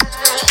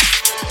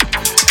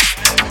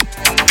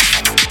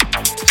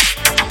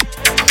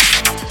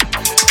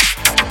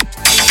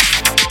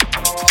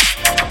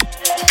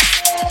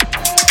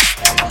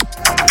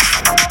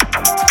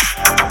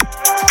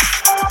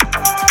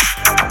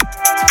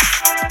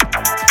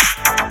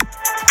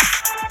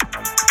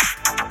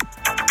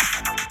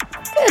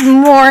Good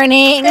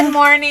morning. Good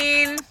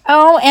morning.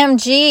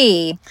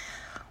 OMG.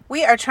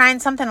 We are trying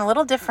something a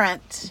little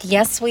different.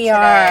 Yes, we today.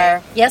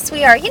 are. Yes,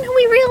 we are. You know,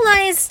 we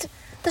realized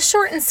the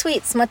short and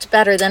sweet's much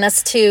better than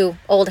us two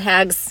old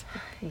hags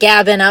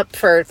gabbing up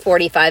for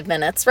 45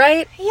 minutes,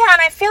 right? Yeah,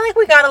 and I feel like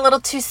we got a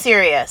little too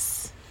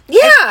serious.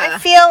 Yeah. I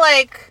feel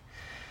like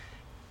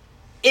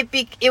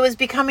it was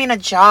becoming a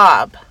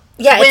job.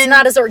 Yeah, it's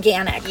not as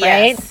organic,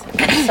 yes.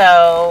 right?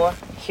 So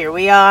here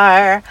we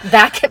are.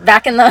 Back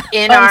in the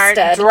in homestead.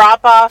 our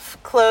drop-off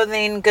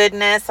clothing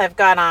goodness. I've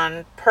got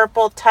on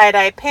purple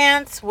tie-dye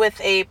pants with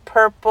a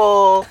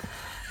purple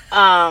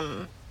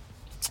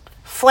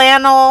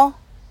flannel.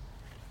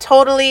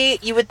 Totally,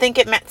 you would think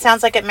it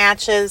sounds like it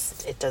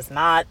matches. It does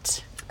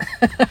not.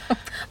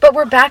 But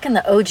we're back in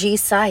the OG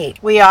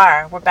site. We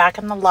are. We're back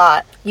in the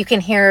lot. You can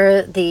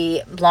hear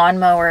the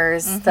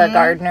lawnmowers, the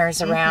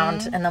gardeners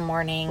around in the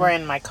morning. We're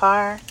in my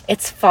car.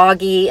 It's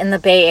foggy in the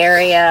Bay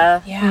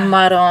Area. Yeah.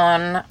 Mud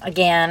on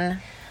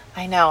again.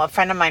 I know. A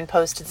friend of mine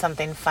posted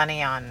something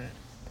funny on,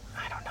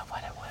 I don't know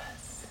what it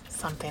was.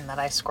 Something that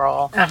I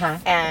scroll. Uh-huh.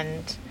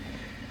 And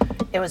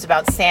it was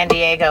about San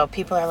Diego.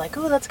 People are like,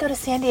 ooh, let's go to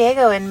San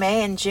Diego in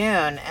May and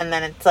June. And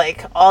then it's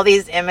like all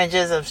these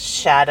images of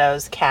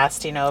shadows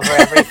casting over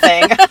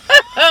everything.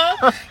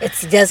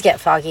 It does get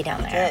foggy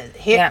down there.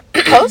 Here,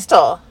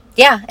 coastal.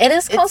 Yeah, it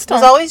is coastal. It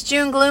was always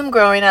June gloom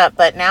growing up,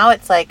 but now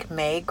it's like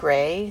May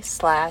gray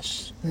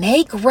 /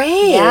 May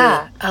gray.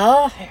 Yeah.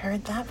 Oh. I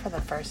heard that for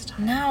the first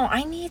time. No,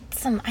 I need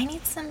some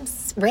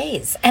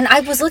rays. And I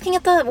was looking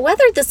at the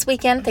weather this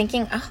weekend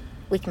thinking, oh,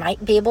 we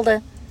might be able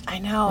to. I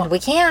know. We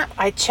can't.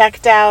 I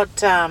checked out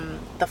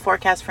the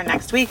forecast for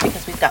next week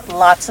because we've got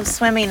lots of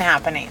swimming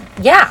happening.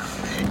 Yeah.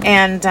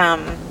 And,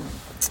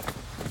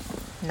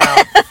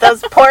 no,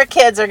 those poor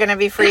kids are going to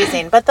be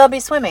freezing, but they'll be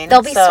swimming.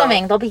 They'll be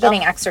swimming. They'll be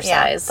getting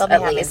exercise. They'll be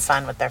at having least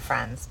fun with their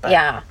friends. But,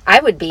 yeah.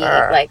 I would be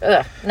like,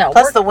 ugh. No.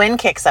 Plus the wind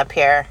kicks up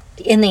here.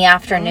 In the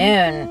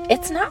afternoon.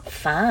 It's not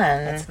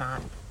fun. It's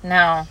not.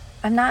 No.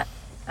 I'm not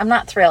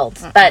thrilled.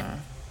 But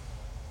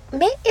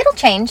it'll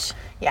change.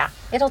 Yeah.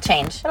 It'll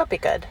change. It'll be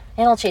good.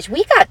 It'll change.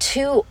 We got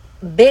 2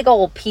 big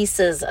old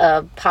pieces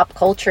of pop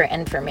culture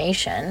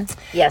information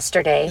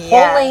yesterday.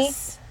 Yes. Holy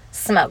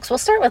smokes. We'll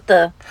start with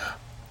the...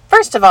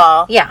 First of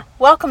all, Yeah.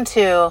 welcome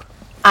to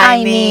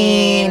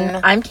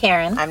I'm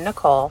Karen. I'm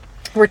Nicole.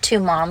 We're 2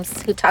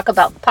 moms who talk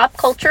about pop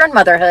culture and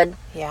motherhood,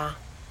 Yeah.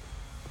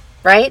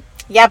 right?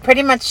 Yeah,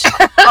 pretty much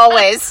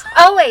always.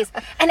 Always.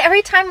 And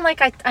every time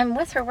I'm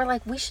with her, we're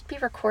like, we should be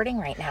recording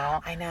right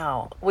now. I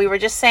know. We were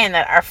just saying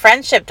that our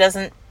friendship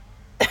doesn't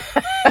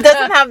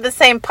have the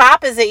same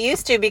pop as it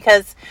used to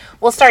because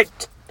we'll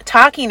start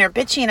talking or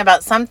bitching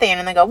about something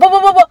and then go,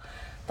 whoa.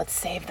 Let's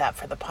save that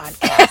for the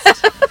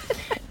podcast.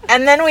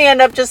 And then we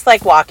end up just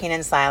like walking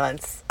in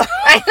silence.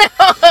 I know.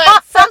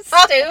 It's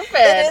so stupid.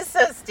 It is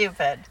so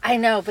stupid. I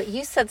know, but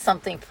you said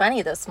something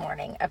funny this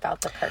morning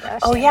about the Kardashians.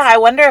 Oh, yeah. I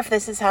wonder if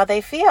this is how they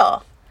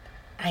feel.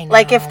 I know.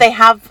 Like if they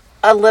have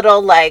a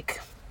little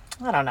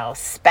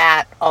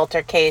spat,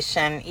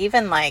 altercation,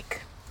 even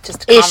like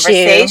just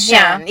conversation.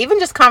 Yeah. Even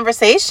just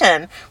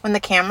conversation when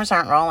the cameras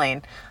aren't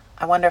rolling.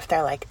 I wonder if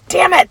they're like,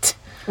 damn it.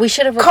 We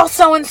should have Call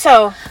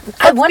so-and-so.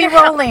 I wonder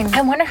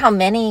how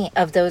many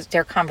of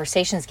their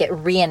conversations get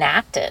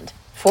reenacted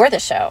for the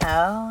show.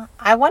 Oh,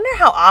 I wonder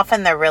how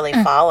often they're really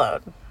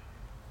followed.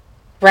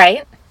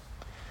 Right?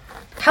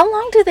 How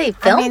long do they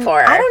film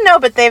for? I don't know,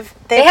 but they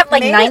have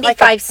like made 95 it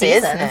like a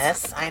seasons.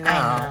 Business. I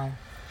know.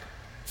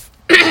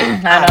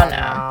 I don't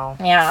know.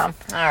 Yeah.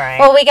 All right.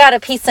 Well, we got a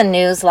piece of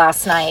news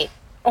last night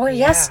or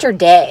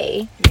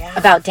yesterday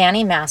about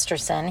Danny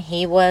Masterson.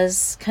 He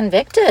was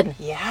convicted.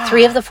 Yeah.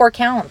 3 of the 4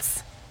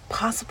 counts.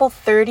 Possible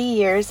 30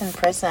 years in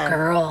prison.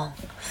 Girl,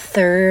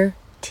 30.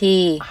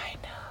 I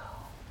know.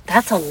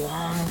 That's a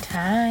long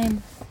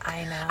time.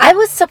 I know. I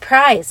was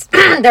surprised.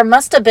 There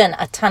must have been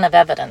a ton of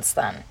evidence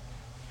then.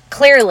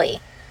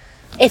 Clearly.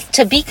 If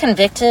to be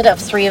convicted of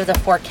 3 of the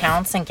 4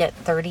 counts and get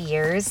 30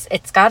 years,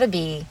 it's got to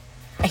be...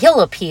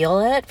 He'll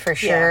appeal it for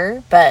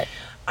sure, but...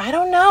 I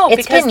don't know. It's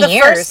because been the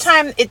years. first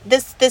time...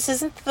 This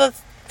isn't the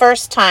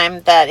first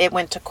time that it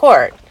went to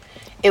court.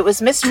 It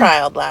was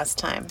mistrialed last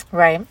time.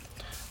 Right.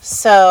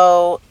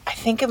 So, I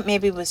think it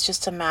maybe was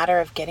just a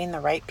matter of getting the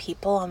right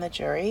people on the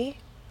jury.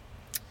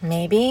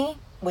 Maybe.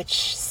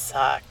 Which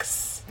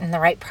sucks. And the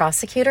right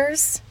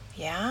prosecutors.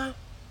 Yeah.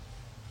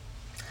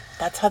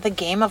 That's how the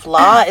game of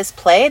law is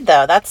played,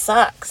 though. That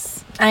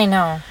sucks. I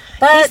know.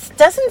 But He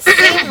doesn't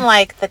seem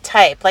like the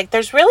type. Like,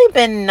 there's really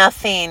been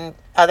nothing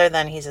other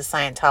than he's a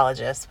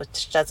Scientologist,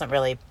 which doesn't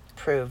really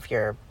prove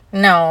you're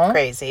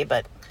crazy,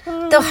 but...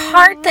 The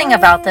hard thing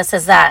about this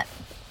is that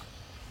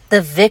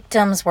the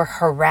victims were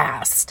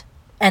harassed,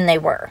 and they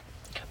were.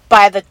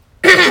 By the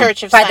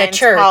Church of Scientology. By the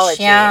church,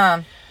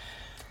 yeah.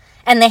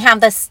 And they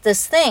have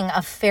this thing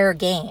of fair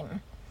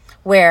game,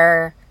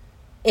 where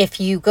if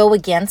you go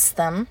against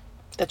them...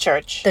 The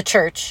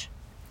church,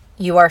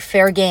 you are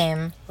fair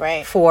game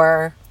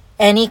for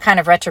any kind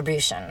of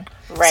retribution.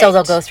 Right. So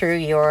they'll go through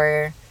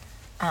your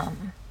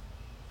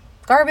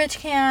garbage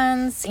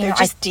cans. They're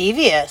just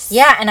devious.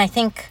 Yeah, and I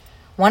think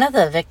one of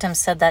the victims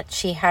said that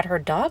she had her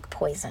dog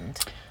poisoned.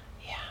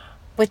 Yeah.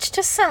 Which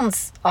just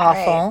sounds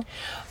awful. Right.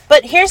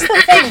 But here's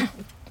the thing.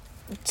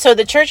 So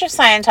the Church of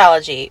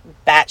Scientology,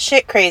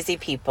 batshit crazy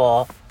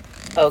people,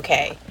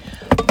 okay.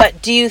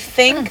 But do you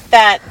think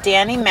that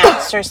Danny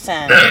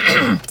Masterson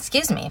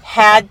excuse me,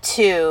 had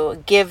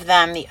to give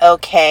them the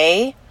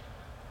okay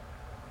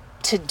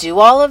to do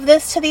all of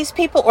this to these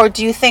people? Or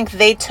do you think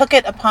they took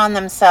it upon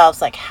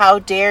themselves? Like, how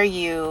dare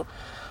you...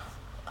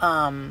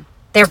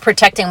 They're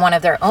protecting one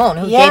of their own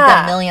who gave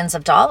them millions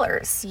of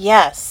dollars.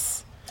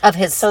 Yes. Of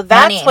his So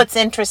that's money. what's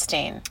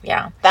interesting.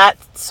 Yeah. That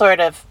sort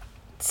of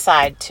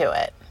side to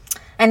it.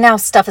 And now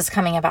stuff is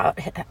coming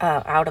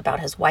out about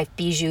his wife,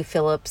 Bijou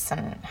Phillips,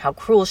 and how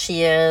cruel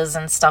she is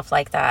and stuff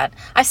like that.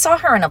 I saw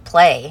her in a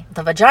play,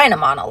 The Vagina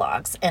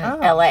Monologues, in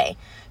L.A.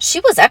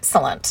 She was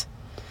excellent.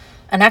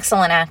 An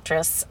excellent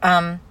actress.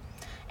 And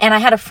I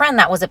had a friend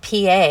that was a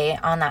PA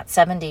on that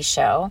 70s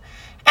show.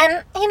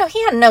 And,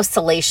 he had no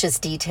salacious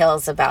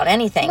details about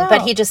anything. No.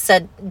 But he just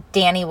said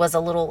Danny was a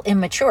little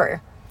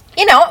immature.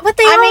 But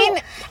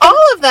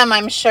all of them,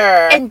 I'm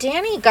sure. And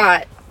Danny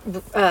got...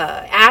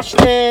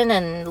 Ashton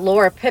and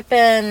Laura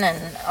Pippin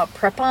and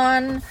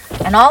Prepon,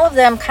 and all of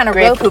them kind of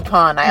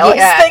Poupon. I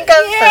always think of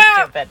so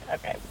stupid.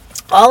 Okay.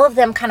 All of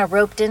them kind of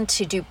roped in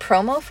to do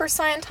promo for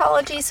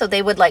Scientology, so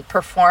they would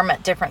perform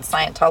at different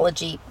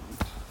Scientology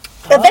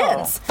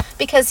events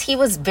because he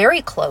was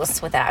very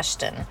close with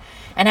Ashton.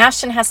 And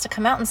Ashton has to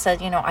come out and said,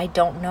 I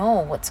don't know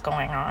what's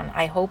going on.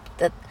 I hope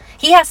that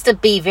he has to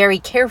be very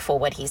careful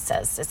what he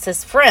says. It's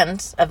his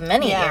friend of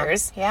many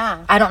years.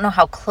 Yeah. I don't know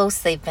how close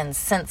they've been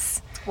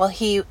since. Well,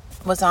 he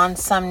was on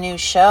some new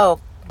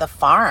show, The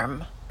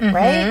Farm,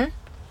 right?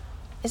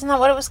 Isn't that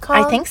what it was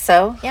called? I think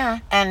so, yeah.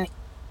 And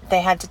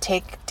they had to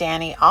take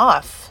Danny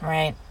off.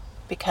 Right.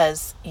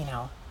 Because,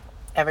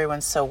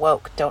 everyone's so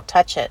woke. Don't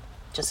touch it.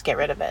 Just get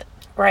rid of it.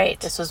 Right.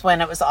 This was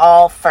when it was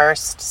all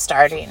first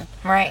starting.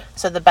 Right.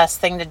 So the best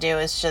thing to do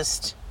is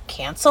just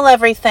cancel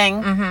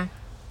everything. Mm-hmm.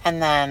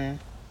 And then...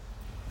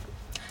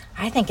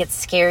 I think it's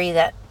scary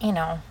that,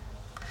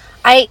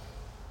 I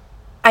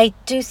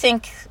do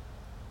think...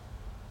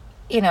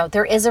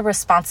 there is a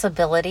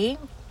responsibility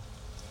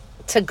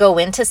to go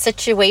into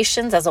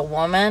situations as a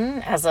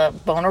woman, as a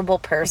vulnerable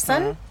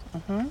person.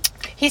 Mm-hmm. Mm-hmm.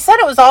 He said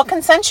it was all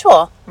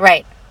consensual.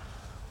 Right.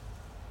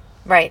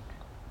 Right.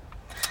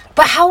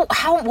 But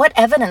what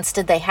evidence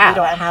did they have?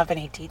 We don't have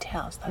any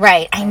details.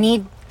 Right.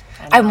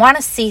 I want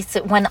to see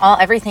when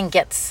everything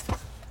gets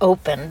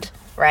opened,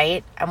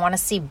 right? I want to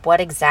see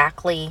what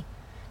exactly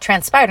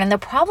transpired. And they'll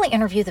probably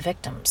interview the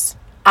victims.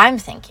 I'm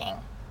thinking.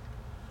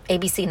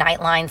 ABC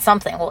Nightline,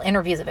 something, will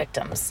interview the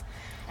victims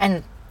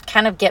and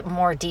kind of get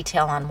more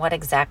detail on what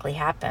exactly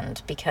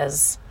happened,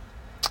 because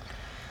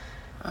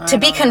to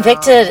be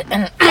convicted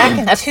and back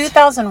in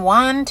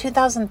 2001,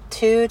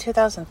 2002,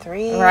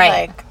 2003,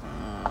 right?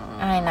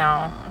 I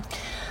know.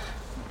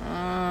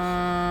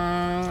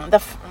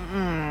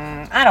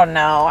 I don't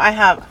know.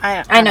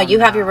 I know you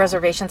have your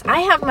reservations.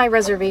 I have my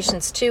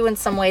reservations too in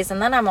some ways,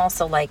 and then I'm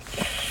also like,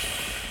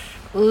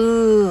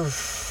 ooh.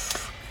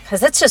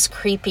 Because it's just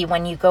creepy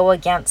when you go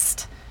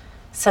against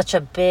such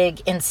a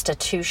big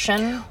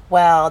institution.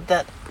 Well,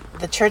 the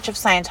Church of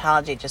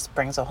Scientology just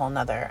brings a whole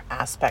nother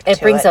aspect to it.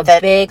 It brings a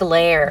big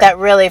layer. That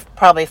really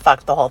probably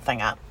fucked the whole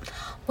thing up.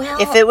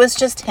 Well... If it was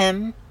just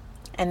him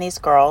and these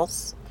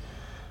girls,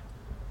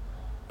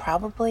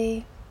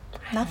 probably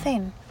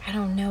nothing. I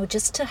don't know.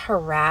 Just to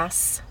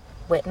harass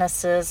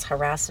witnesses,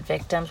 harass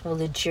victims. Will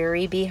the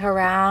jury be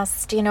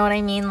harassed? You know what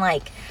I mean?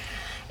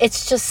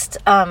 It's just...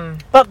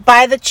 But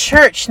by the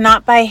church,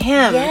 not by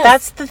him. Yes.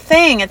 That's the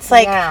thing. It's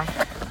like... Yeah.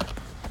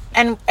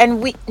 And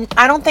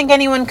I don't think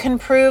anyone can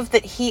prove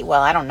that he...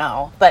 Well, I don't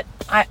know. But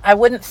I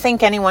wouldn't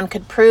think anyone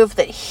could prove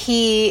that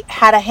he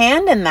had a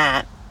hand in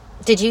that.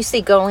 Did you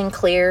see Going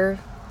Clear?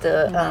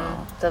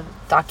 The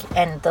doc...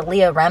 And the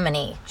Leah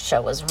Remini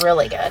show was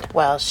really good.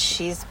 Well,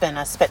 she's been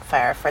a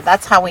spitfire for...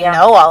 That's how we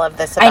know all of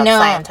this about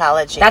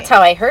Scientology. That's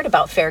how I heard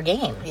about Fair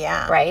Game.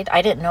 Yeah. Right?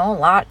 I didn't know a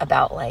lot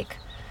about,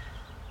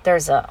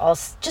 there's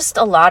just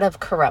a lot of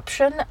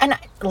corruption. And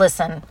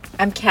listen,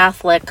 I'm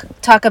Catholic.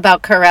 Talk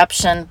about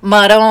corruption.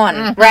 Mud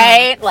on,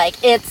 right?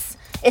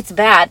 It's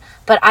bad.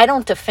 But I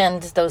don't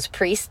defend those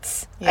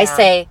priests. Yeah. I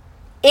say,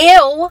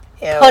 ew,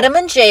 put them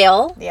in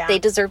jail. Yeah. They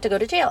deserve to go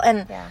to jail.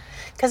 And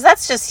because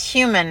that's just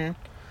human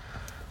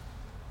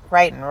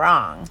right and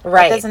wrong.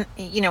 Right. It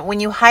doesn't, when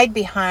you hide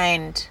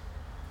behind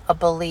a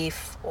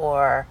belief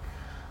or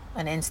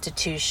an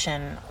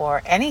institution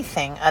or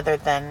anything other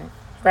than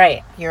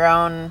your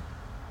own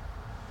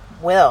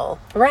will.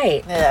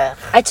 Right. Ugh.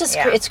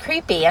 It's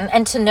creepy.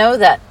 And to know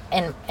that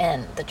in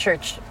the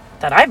church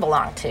that I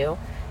belong to,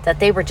 that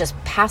they were just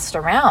passed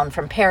around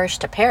from parish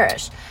to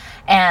parish.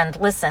 And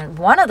listen,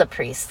 one of the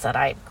priests that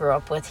I grew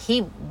up with,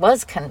 he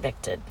was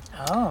convicted.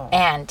 Oh.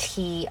 And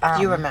he...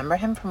 Do you remember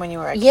him from when you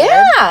were a kid?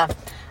 Yeah.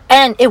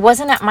 And it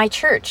wasn't at my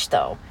church,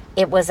 though.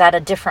 It was at a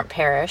different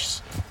parish.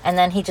 And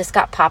then he just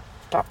got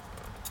transferred.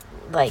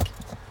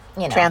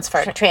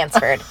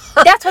 Transferred.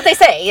 That's what they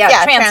say.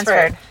 Yeah,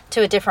 transferred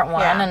to a different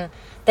one. Yeah. And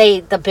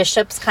the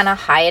bishops kind of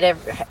hide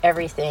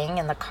everything,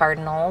 and the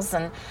cardinals,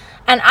 and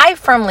I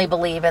firmly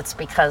believe it's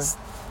because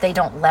they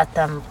don't let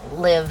them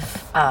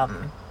live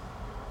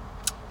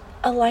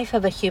a life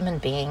of a human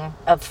being,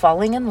 of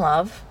falling in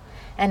love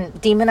and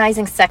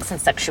demonizing sex and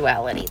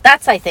sexuality.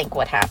 That's, I think,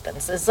 what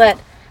happens, is that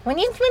when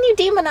you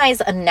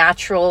demonize a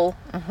natural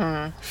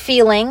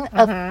feeling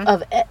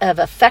of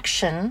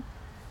affection,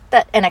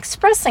 that and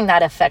expressing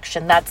that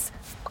affection, that's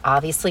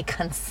obviously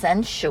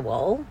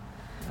consensual.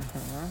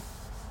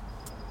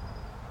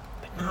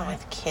 But not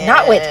with kids.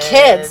 Not with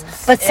kids,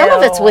 but some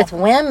of it's with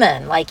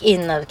women, like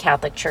in the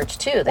Catholic Church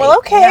too.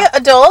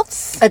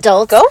 Adults,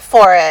 go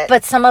for it.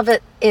 But some of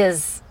it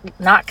is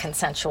not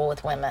consensual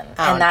with women,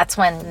 and that's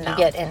when you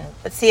get in.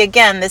 But see,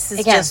 again, this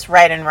is just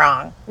right and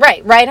wrong.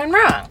 Right and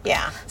wrong.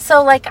 Yeah.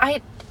 So, like, I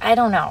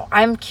don't know.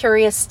 I'm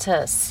curious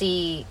to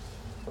see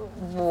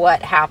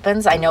what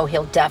happens. I know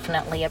he'll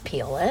definitely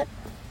appeal it.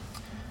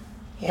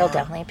 Yeah. He'll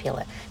definitely appeal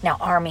it. Now,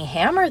 Armie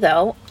Hammer,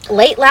 though,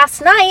 late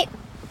last night,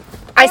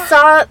 I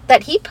saw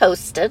that he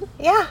posted.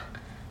 Yeah.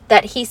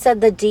 That he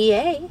said the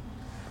DA,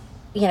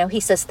 he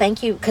says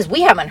thank you, because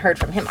we haven't heard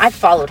from him. I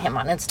followed him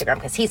on Instagram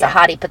because he's a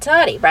hottie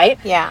patati, right?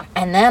 Yeah.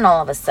 And then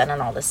all of a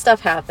sudden all this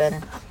stuff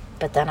happened.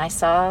 But then I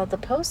saw the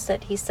post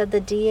that he said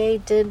the DA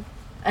did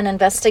an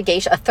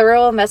investigation, a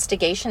thorough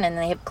investigation, and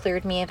they have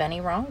cleared me of any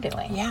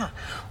wrongdoing. Yeah.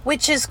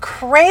 Which is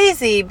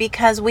crazy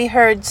because we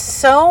heard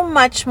so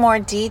much more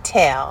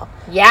detail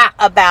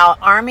about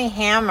Armie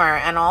Hammer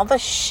and all the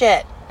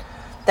shit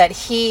that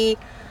he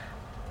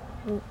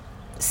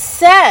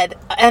said.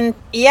 And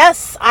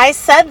yes, I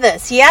said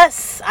this.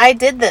 Yes, I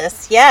did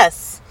this.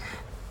 Yes.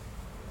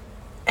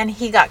 And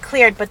he got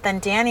cleared. But then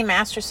Danny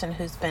Masterson,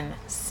 who's been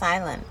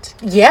silent.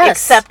 Yes.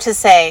 Except to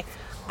say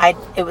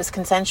it was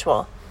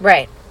consensual.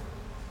 Right.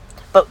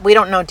 But we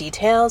don't know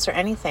details or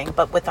anything.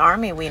 But with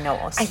Armie, we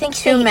know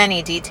too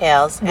many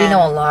details. We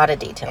know a lot of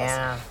details.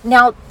 Yeah.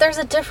 Now, there's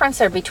a difference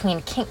there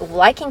between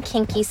liking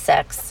kinky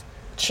sex,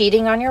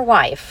 cheating on your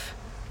wife,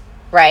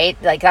 right?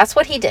 Like, that's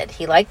what he did.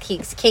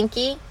 He's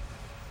kinky.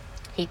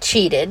 He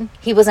cheated.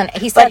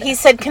 But he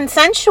said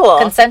consensual.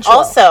 Consensual.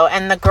 Also,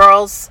 and the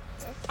girls,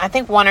 I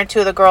think one or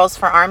two of the girls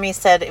for Armie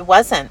said it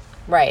wasn't.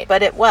 Right.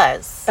 But it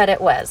was.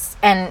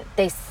 And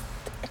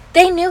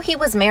they knew he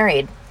was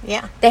married.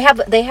 Yeah. They have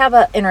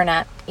a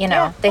internet, They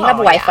have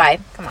Wi-Fi. Yeah.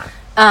 Come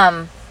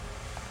on.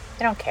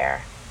 They don't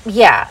care.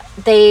 Yeah.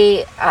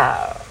 They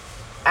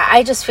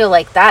I just feel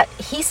like that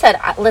he said,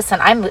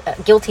 "Listen, I'm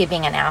guilty of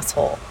being an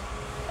asshole."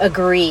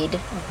 Agreed.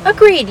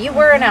 Agreed. You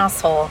were an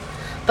asshole.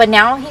 But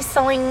now he's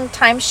selling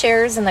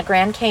timeshares in the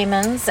Grand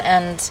Caymans,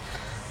 and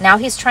now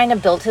he's trying to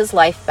build his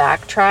life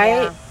back.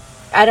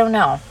 I don't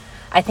know.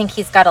 I think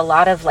he's got a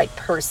lot of like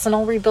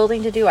personal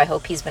rebuilding to do. I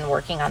hope he's been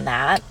working on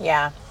that.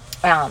 Yeah.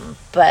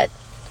 But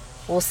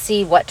we'll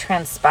see what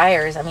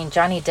transpires. I mean,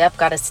 Johnny Depp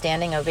got a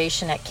standing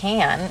ovation at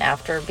Cannes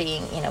after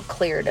being,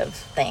 cleared of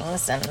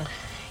things, and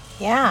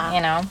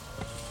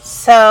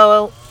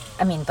So,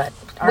 I mean, but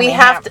we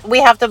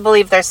have to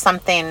believe there's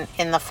something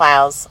in the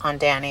files on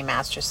Danny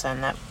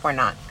Masterson that we're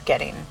not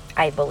getting.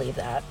 I believe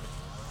that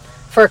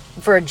for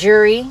a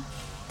jury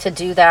to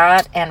do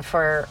that, and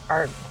for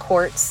our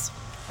courts,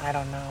 I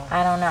don't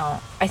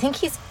know. I think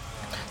he's.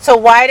 So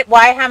why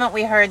haven't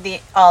we heard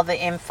all the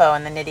info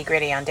and the nitty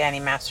gritty on Danny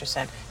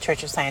Masterson?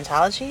 Church of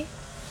Scientology?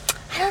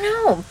 I don't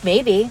know.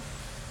 Maybe.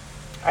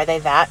 Are they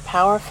that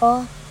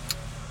powerful?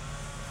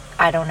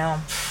 I don't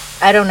know.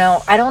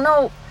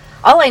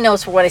 All I know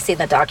is for what I see in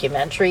the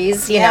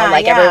documentaries,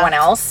 everyone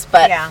else.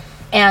 But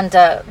and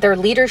their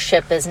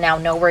leadership is now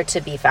nowhere to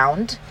be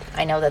found.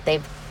 I know that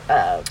they've.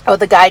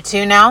 The guy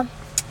too now?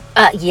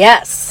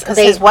 Yes. Because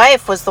his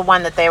wife was the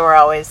one that they were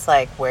always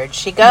like, where'd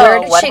she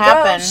go? What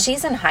happened?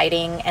 She's in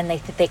hiding, and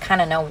they kind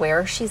of know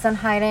where she's in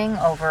hiding,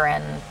 over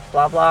in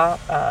blah, blah,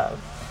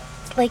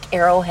 Lake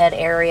Arrowhead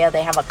area.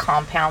 They have a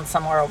compound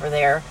somewhere over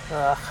there.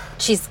 Ugh.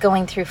 She's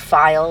going through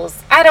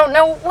files. I don't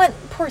know what,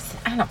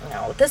 I don't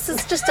know. This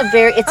is just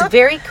it's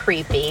very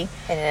creepy.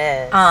 It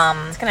is.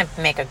 It's going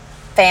to make a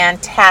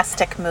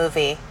fantastic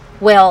movie.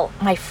 Well,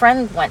 my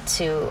friend went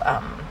to,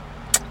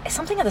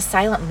 something at the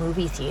Silent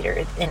Movie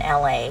Theater in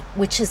LA,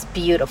 which is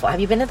beautiful. Have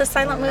you been to the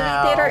Silent Movie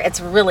Theater?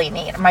 It's really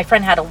neat. My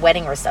friend had a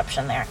wedding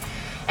reception there.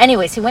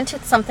 Anyways, he went to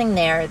something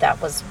there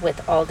that was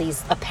with all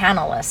these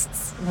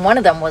panelists. One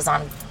of them was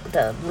on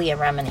the Leah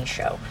Remini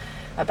show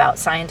about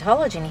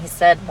Scientology, and he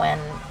said when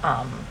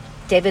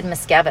David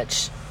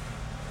Miscavige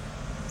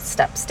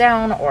steps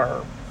down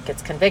or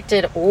gets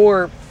convicted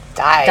or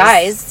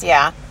dies,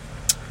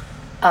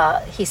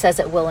 he says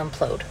it will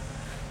implode,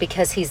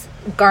 because he's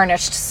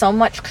garnished so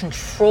much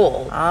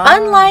control.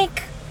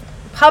 Unlike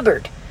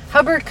Hubbard.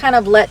 Hubbard kind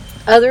of let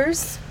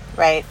others.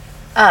 Right.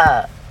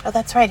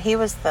 That's right. He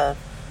was the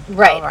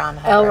L. Ron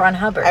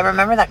Hubbard. I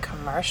remember that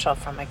commercial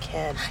from a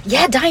kid.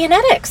 Yeah,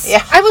 Dianetics.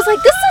 Yeah. I was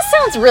like, this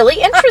sounds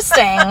really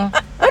interesting.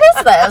 What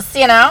is this?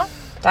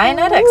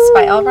 Dianetics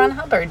by L. Ron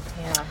Hubbard.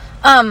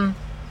 Yeah.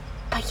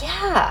 But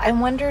yeah, I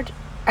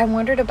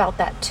wondered about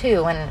that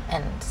too,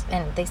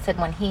 and they said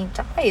when he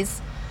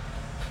dies,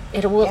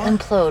 it will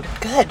implode.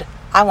 Good.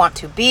 I want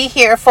to be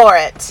here for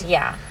it.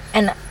 Yeah.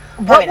 And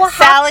what will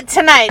salad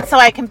tonight so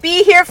I can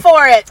be here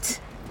for it.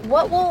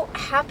 What will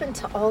happen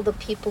to all the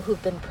people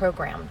who've been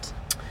programmed?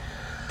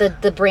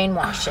 The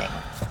brainwashing.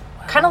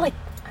 Well, kind of like...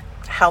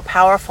 How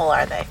powerful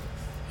are they?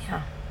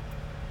 Yeah.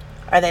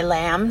 Are they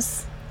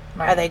lambs?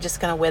 Right. Are they just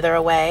going to wither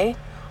away?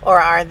 Or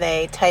are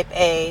they type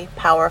A,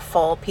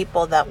 powerful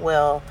people that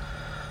will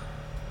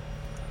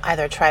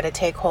either try to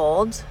take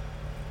hold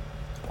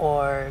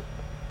or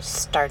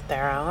start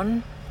their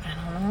own? I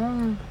don't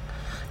know.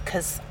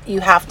 Because you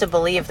have to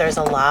believe there's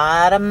a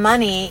lot of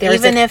money.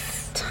 There's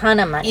ton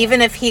of money.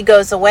 Even if he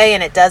goes away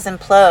and it does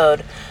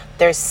implode,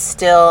 there's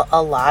still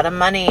a lot of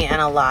money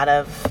and a lot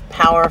of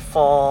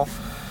powerful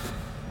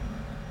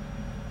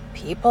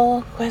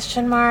people,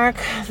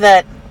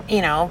 that,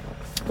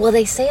 Well,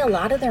 they say a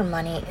lot of their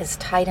money is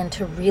tied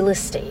into real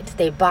estate.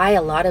 They buy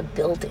a lot of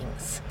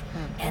buildings,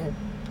 and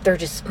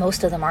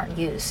most of them aren't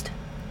used.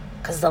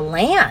 Because the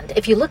land,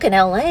 if you look in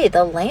LA,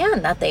 the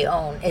land that they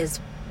own is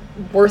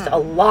worth a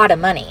lot of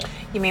money.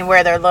 You mean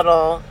where their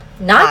little...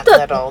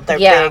 Their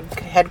big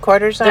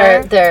headquarters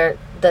are? They're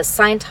the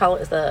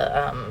Scientology,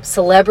 the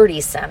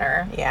Celebrity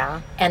Center.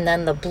 Yeah. And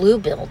then the Blue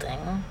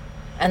Building.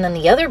 And then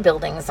the other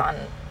buildings on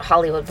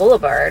Hollywood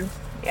Boulevard.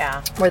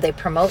 Yeah. Where they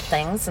promote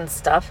things and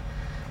stuff.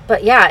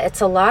 But yeah,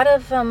 it's a lot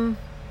of...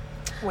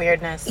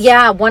 weirdness.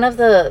 Yeah, one of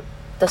the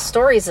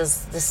stories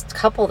is this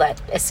couple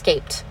that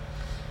escaped.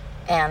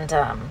 And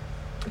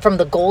from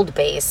the gold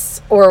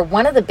base. Or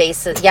one of the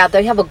bases. Yeah,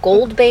 they have a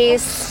gold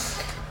base.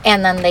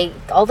 And then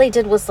all they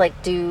did was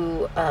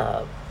do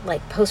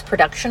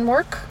post-production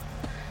work.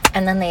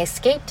 And then they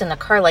escaped in the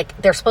car.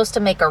 They're supposed to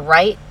make a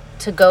right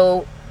to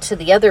go to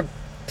the other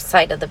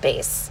side of the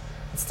base.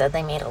 Instead,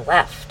 they made a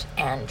left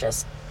and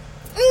just...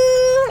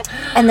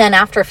 And then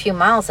after a few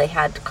miles, they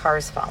had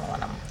cars following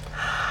them.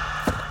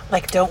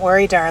 Don't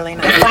Worry, Darling.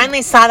 I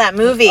finally saw that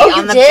movie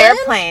on the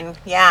airplane.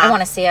 Yeah. I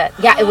want to see it.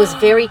 Yeah, it was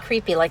very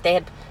creepy. They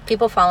had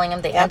people following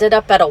them. They ended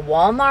up at a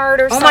Walmart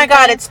or something. Oh my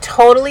God, it's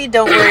totally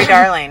Don't Worry,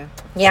 Darling.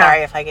 Yeah.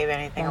 Sorry if I gave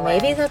anything away.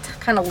 Maybe that's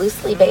kind of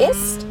loosely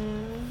based.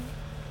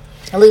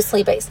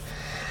 Loosely based.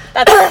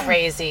 That's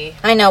crazy.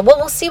 I know. Well,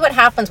 we'll see what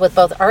happens with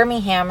both Armie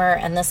Hammer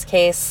and this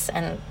case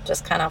and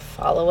just kind of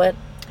follow it.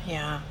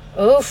 Yeah.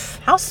 Oof.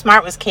 How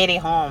smart was Katie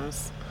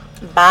Holmes?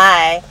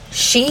 Bye.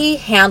 She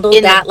handled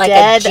in that the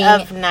dead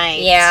of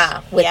night.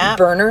 Yeah. With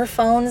burner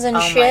phones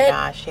and shit. Oh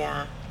my gosh,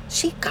 yeah.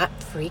 She got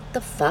freaked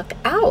the fuck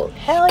out.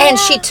 Hell yeah. And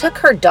she took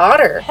her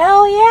daughter.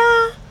 Hell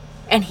yeah.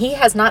 And he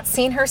has not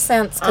seen her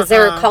since because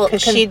they're called...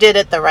 Because she did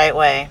it the right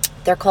way.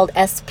 They're called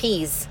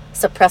SPs,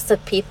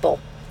 suppressive people.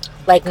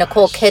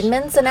 Nicole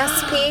Kidman's an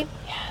SP.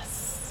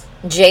 Yes.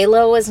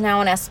 J-Lo is now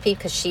an SP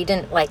because she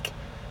didn't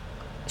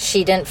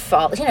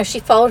follow... she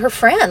followed her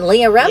friend,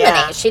 Leah Remini.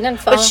 Yeah. She didn't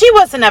follow... But she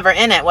wasn't ever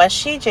in it, was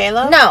she,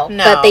 J-Lo? No,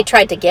 but they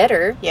tried to get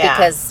her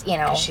because,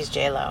 Because she's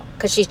J-Lo.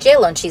 Because she's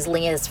J-Lo and she's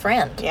Leah's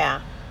friend.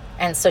 Yeah.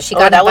 And so she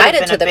got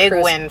invited to the cruise. That would have been a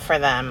big win for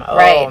them. Oh,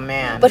 right.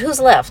 Man. But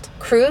who's left?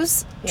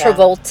 Cruz? Yeah.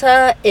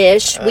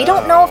 Travolta-ish. We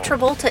don't know if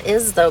Travolta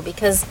is, though,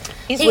 because...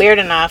 He's weird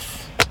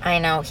enough. I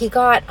know. He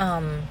got,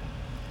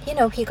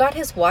 he got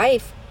his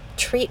wife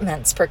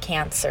treatments for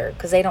cancer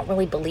because they don't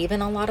really believe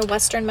in a lot of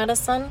Western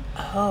medicine.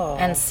 Oh.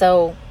 And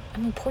so,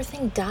 poor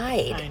thing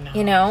died.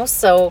 I know.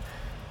 So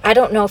I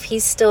don't know if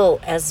he's still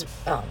as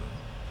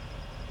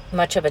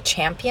much of a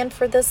champion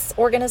for this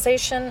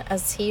organization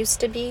as he used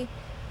to be.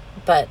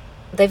 But...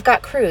 They've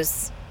got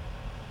Cruz.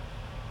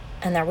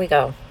 And there we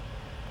go.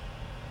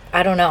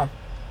 I don't know.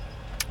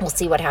 We'll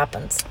see what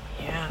happens.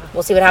 Yeah.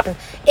 We'll see what happens.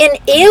 In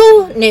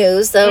ew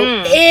news, though.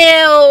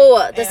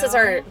 Ew. This is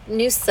our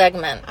new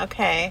segment.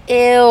 Okay.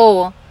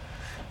 Ew.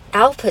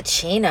 Al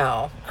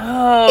Pacino.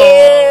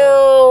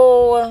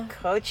 Oh. Ew.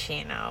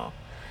 Cochino.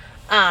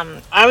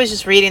 I was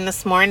just reading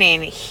this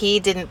morning. He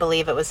didn't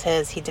believe it was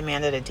his. He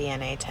demanded a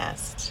DNA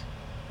test.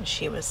 And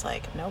she was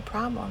like, no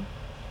problem.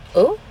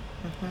 Ooh.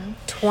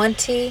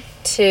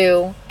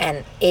 22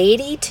 and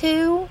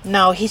 82?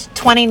 No, he's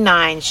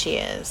 29, she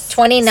is.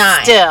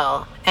 29.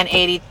 Still. And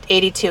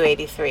 82,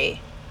 83.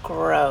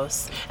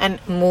 Gross. And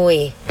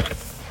muy.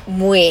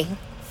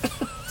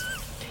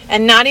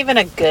 And not even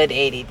a good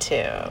 82.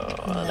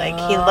 No.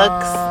 He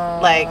looks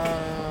like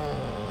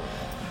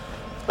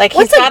what's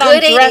he's got a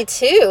good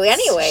 82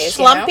 anyways?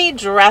 Slumpy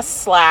dress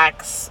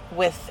slacks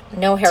with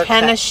no haircut.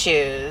 Tennis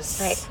shoes.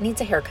 Right. Needs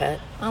a haircut.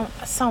 Oh,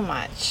 so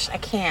much. I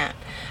can't.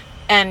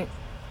 And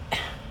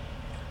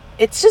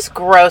it's just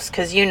gross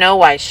because you know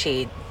why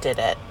she did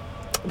it.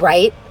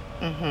 Right?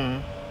 Mm-hmm.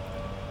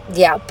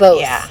 Yeah,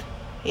 both. Yeah.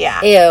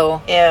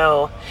 Ew.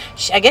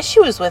 I guess she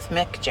was with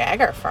Mick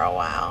Jagger for a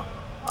while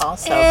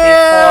also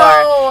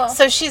before.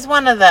 So she's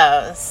one of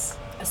those.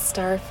 A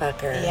star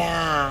fucker.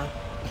 Yeah.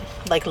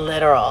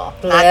 Literal.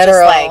 Not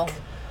just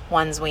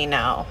ones we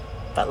know,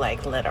 but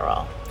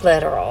literal.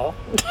 Literal.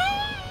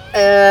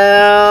 Oh.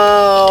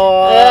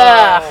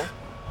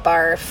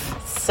 Barf.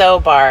 So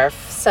barf.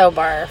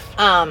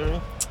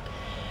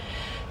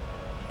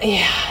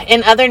 Yeah.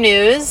 In other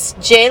news,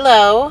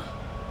 J-Lo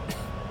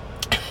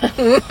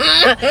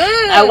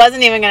I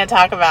wasn't even going to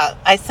talk about...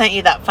 I sent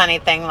you that funny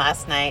thing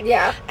last night.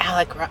 Yeah.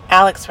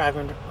 Alex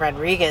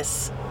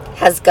Rodriguez...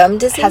 Has gum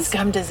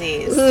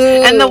disease? Ooh.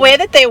 And the way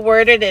that they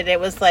worded it, it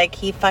was like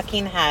he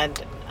fucking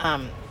had...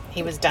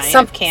 he was dying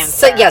of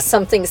cancer.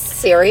 Something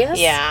serious?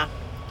 Yeah.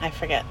 I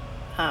forget.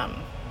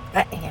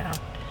 Yeah.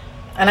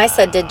 And I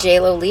said, did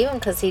J-Lo leave him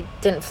because he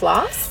didn't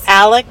floss?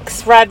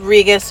 Alex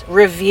Rodriguez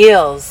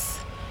reveals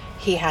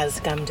he has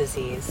gum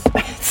disease.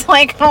 It's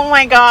like, oh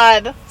my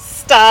God,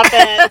 stop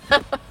it.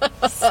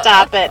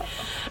 Stop it.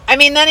 I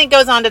mean, then he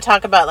goes on to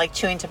talk about like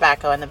chewing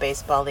tobacco in the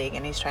baseball league,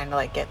 and he's trying to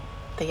like get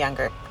the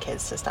younger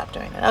kids to stop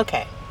doing it.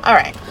 Okay. All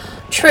right.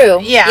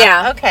 True.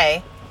 Yeah.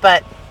 Okay.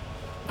 But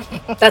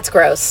that's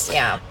gross.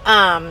 Yeah.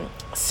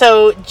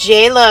 So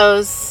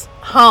J-Lo's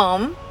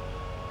home,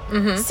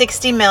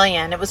 $60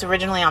 million. It was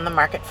originally on the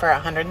market for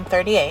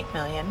 $138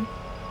 million.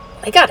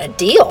 They got a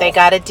deal.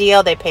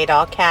 They paid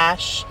all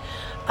cash.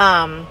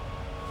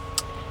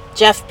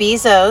 Jeff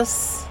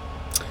Bezos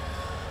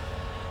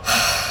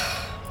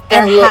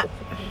and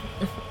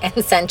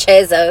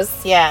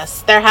Sanchezos.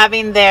 Yes, they're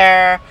having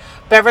their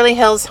Beverly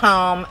Hills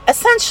home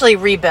essentially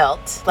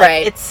rebuilt. Like,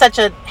 right. It's such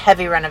a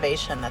heavy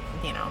renovation that,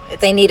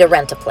 they need to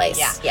rent a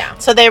place. Yeah.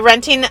 So they're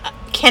renting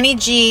Kenny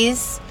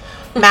G's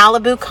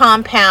Malibu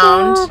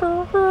compound.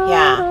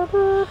 Yeah.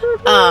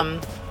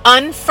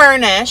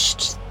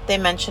 Unfurnished. They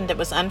mentioned it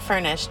was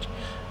unfurnished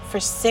for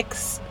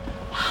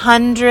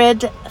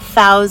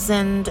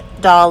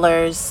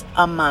 $600,000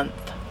 a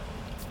month.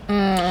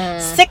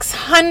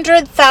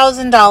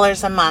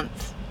 $600,000 a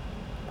month.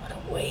 What a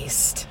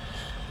waste.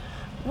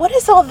 What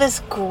is all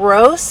this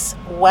gross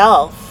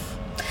wealth?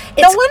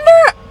 No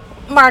wonder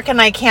Mark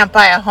and I can't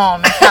buy a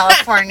home in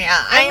California.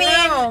 I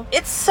mean,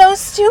 it's so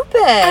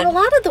stupid. And a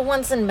lot of the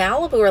ones in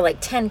Malibu are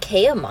like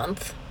 $10K a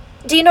month.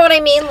 Do you know what I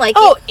mean? Like,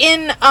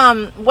 in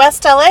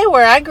West LA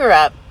where I grew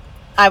up,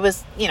 I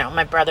was,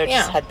 my brother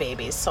just had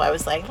babies. So I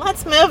was like,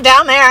 let's move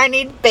down there. I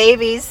need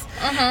babies.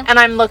 And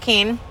I'm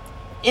looking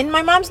in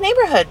my mom's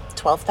neighborhood,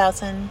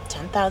 $12,000,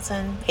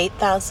 $10,000,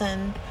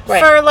 $8,000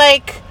 for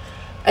like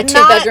a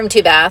 2-bedroom,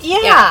 2-bath.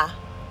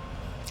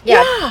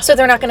 Yeah. So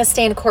they're not going to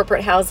stay in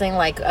corporate housing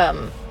like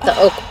the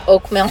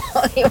Oak Mill,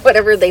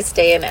 whatever they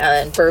stay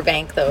in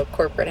Burbank, the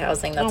corporate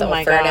housing that's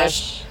all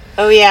furnished.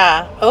 Oh,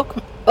 yeah.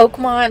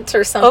 Oakmont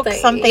or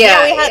something.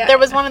 Yeah, there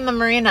was one in the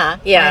Marina.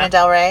 Marina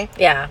Del Rey.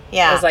 Yeah.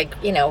 It was like,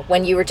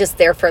 when you were just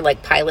there for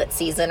like pilot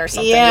season or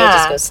something, you would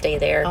just go stay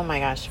there. Oh my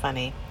gosh,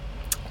 funny.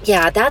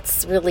 Yeah,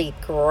 that's really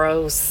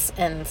gross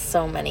on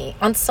so many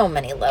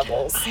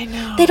levels. I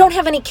know. They don't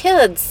have any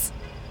kids.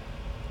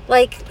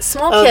 Like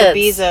small kids. Oh, the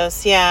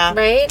Bezos, yeah.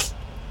 Right?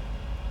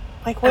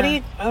 Like what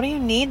do you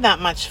need that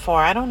much for?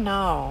 I don't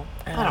know.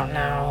 I don't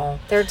know.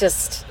 They're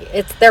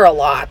they're a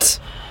lot.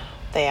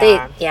 They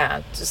are.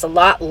 Yeah, just a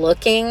lot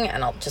looking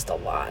and just a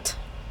lot.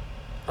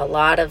 A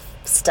lot of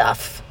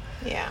stuff.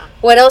 Yeah.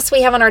 What else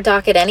we have on our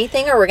docket?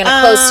 Anything, or we're going to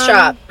close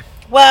shop?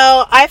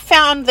 Well, I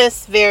found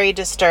this very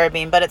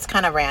disturbing, but it's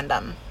kind of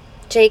random.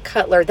 Jay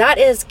Cutler. That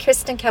is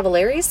Kristen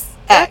Cavallari's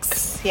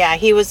ex? Yeah,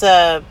 he was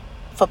a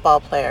football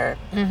player.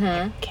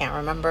 I can't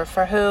remember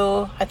for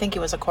who. I think he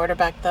was a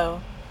quarterback,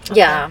 though. Okay.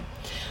 Yeah.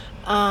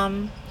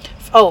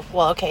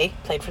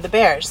 Played for the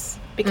Bears.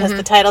 Because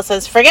the title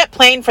says, forget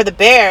playing for the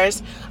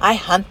Bears, I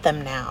hunt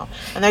them now.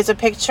 And there's a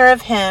picture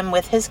of him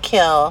with his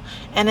kill,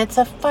 and it's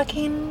a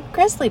fucking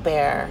grizzly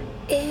bear.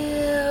 Ew.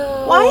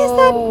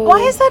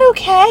 Why is that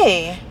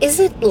okay?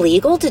 Is it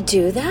legal to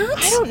do that?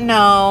 I don't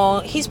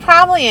know. He's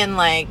probably in,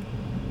 like,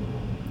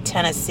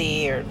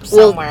 Tennessee or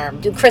somewhere.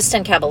 Well,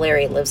 Kristen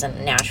Cavallari lives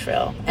in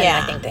Nashville, and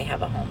I think they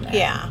have a home there.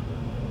 Yeah.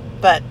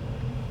 But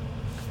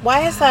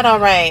why is that all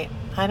right?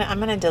 I'm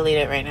going to delete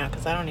it right now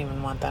because I don't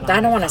even want that on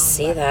I don't want to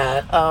see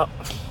that. Oh,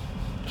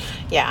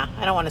 yeah.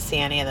 I don't want to see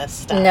any of this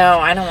stuff. No,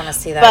 I don't want to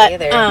see that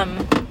either.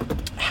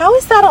 How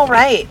is that all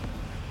right?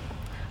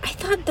 I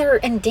thought they're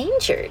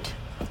endangered.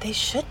 They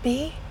should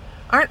be.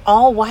 Aren't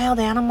all wild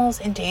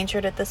animals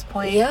endangered at this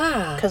point?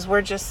 Yeah. Because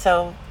we're just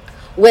so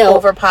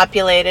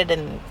overpopulated.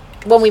 And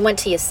when we went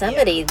to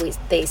Yosemite,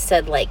 they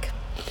said, like,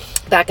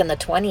 back in the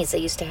 1920s, they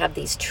used to have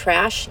these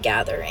trash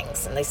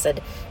gatherings. And they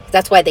said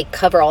that's why they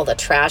cover all the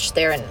trash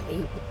there.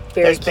 And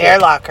there's bear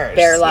lockers.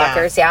 Bear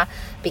lockers, yeah.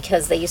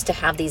 Because they used to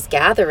have these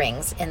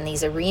gatherings in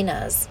these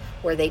arenas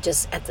where they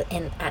just,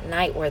 at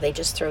night, where they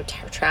just throw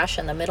trash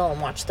in the middle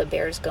and watch the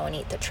bears go and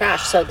eat the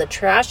trash. So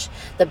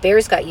the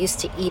bears got used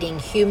to eating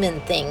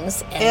human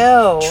things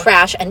and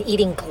trash and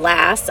eating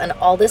glass and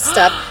all this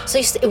stuff. So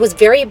it was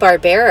very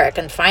barbaric.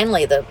 And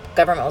finally, the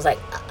government was like,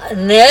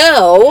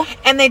 no.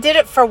 And they did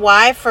it for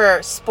why?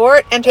 For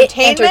sport,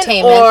 entertainment?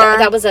 Or?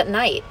 That was at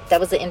night. That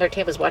was the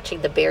entertainment, was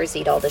watching the bears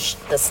eat all the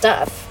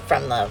stuff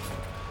from the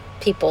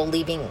people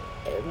leaving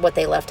what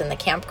they left in the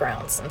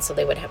campgrounds. And so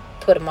they would have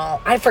put them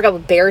all, I forgot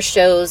what bear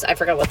shows, I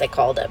forgot what they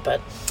called it,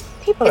 but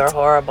people are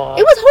horrible.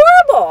 It was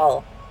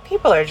horrible.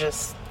 People are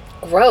just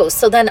gross.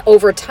 So then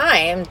over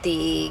time,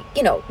 the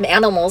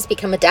animals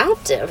become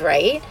adaptive,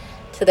 right,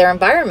 to their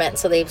environment.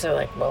 So they are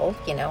like, well,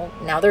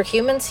 now they're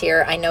humans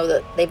here. I know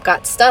that they've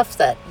got stuff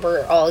that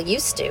we're all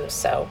used to.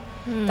 So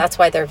that's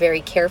why they're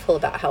very careful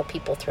about how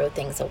people throw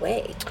things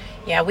away.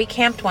 Yeah, we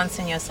camped once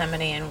in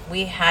Yosemite and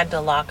we had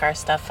to lock our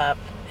stuff up.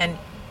 And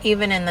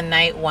even in the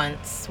night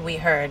once, we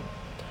heard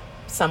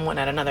someone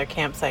at another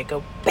campsite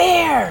go,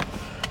 bear,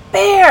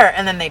 bear.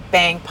 And then they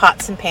bang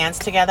pots and pans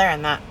together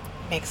and that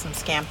makes them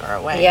scamper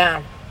away.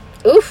 Yeah.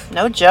 Oof.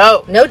 No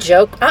joke. No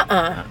joke.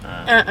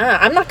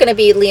 I'm not going to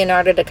be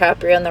Leonardo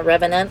DiCaprio in The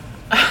Revenant.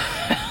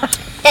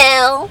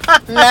 Hell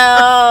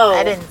no.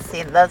 I didn't see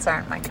it. Those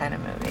aren't my kind of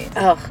movies.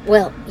 Oh,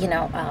 well,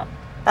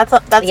 That's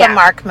a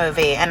Mark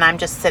movie, and I'm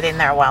just sitting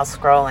there while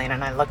scrolling,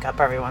 and I look up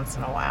every once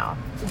in a while.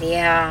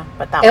 Yeah.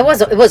 But that it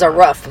was a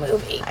rough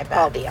movie, I bet.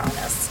 I'll be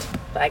honest.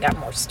 But I got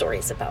more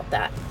stories about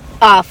that.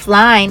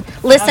 Offline.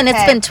 Listen,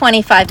 It's been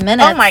 25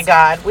 minutes. Oh, my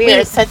God. We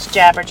are such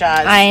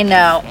jabberjaws. I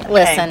know. Okay.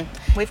 Listen.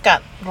 We've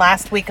got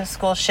last week of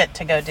school shit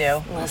to go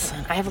do.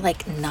 Listen, I have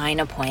like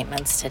 9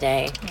 appointments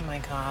today. Oh, my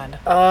God.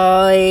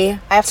 I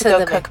have to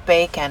go cook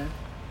bacon.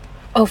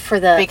 Oh,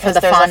 because there's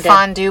a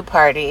fondue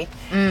party.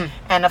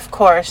 And, of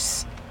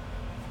course,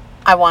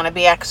 I want to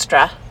be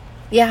extra.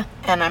 Yeah.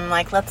 And I'm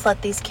like, let's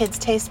let these kids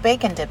taste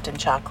bacon dipped in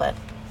chocolate.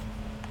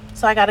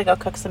 So I got to go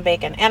cook some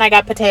bacon. And I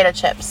got potato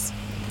chips.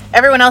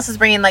 Everyone else is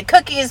bringing, like,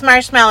 cookies,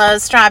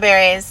 marshmallows,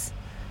 strawberries.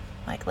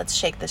 Like, let's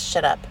shake this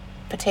shit up.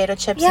 Potato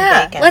chips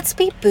and bacon. Let's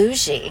be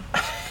bougie.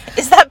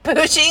 Is that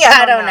bougie?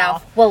 I don't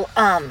know. Well,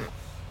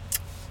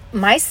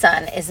 my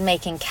son is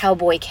making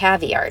cowboy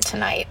caviar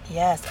tonight.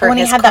 Yes. For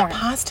he had corn. that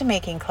pasta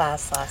making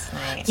class last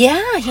night.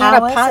 Yeah, he How had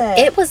a was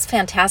it? It was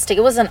fantastic.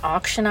 It was an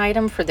auction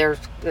item for their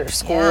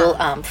school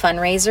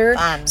fundraiser.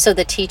 Fun. So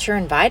the teacher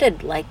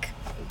invited,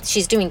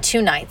 she's doing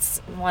 2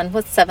 nights, one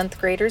with 7th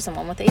graders and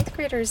one with 8th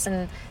graders,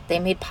 and they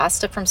made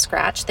pasta from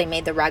scratch. They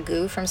made the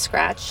ragu from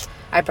scratch.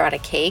 I brought a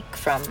cake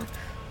from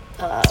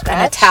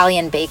an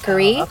Italian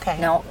bakery. Oh,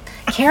 okay. No,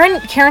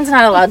 Karen's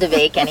not allowed to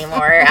bake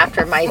anymore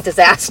after my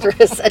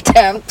disastrous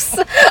attempts.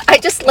 I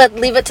just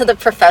leave it to the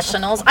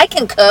professionals. I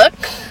can cook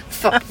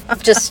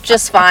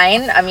just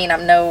fine. I mean,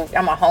 I'm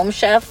a home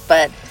chef,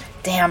 but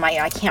damn,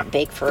 I can't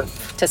bake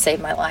to save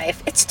my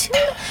life. It's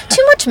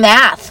too much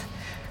math.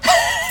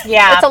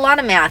 Yeah. It's a lot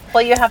of math.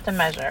 Well, you have to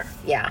measure.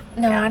 Yeah.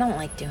 No, I don't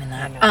like doing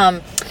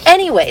that.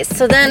 Anyways,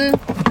 so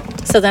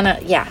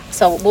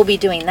we'll be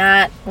doing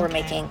that. We're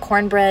making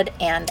cornbread,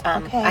 and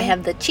I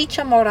have the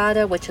chicha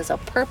morada, which is a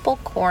purple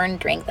corn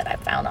drink that I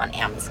found on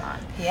Amazon.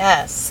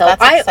 Yes, so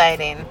that's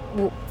exciting.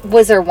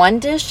 Was there one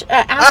dish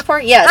asked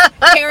for? Yes.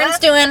 Karen's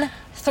doing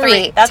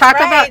 3. That's Talk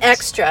right. about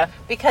extra.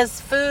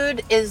 Because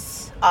food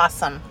is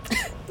awesome.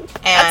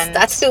 And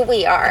that's who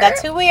we are.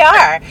 That's who we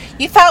are.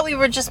 You thought we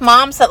were just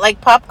moms that like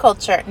pop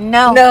culture.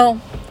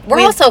 No. We're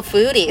also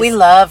foodies. We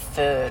love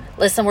food.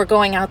 Listen, we're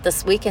going out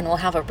this weekend. We'll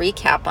have a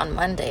recap on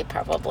Monday,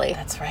 probably.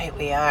 That's right,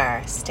 we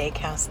are.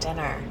 Steakhouse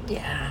dinner.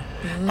 Yeah.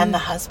 And the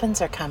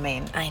husbands are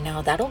coming. I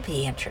know. That'll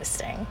be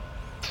interesting.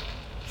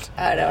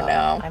 I don't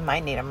know. I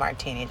might need a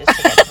martini just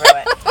to get through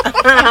it.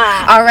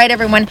 All right,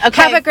 everyone.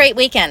 Okay. Have a great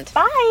weekend.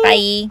 Bye.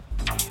 Bye.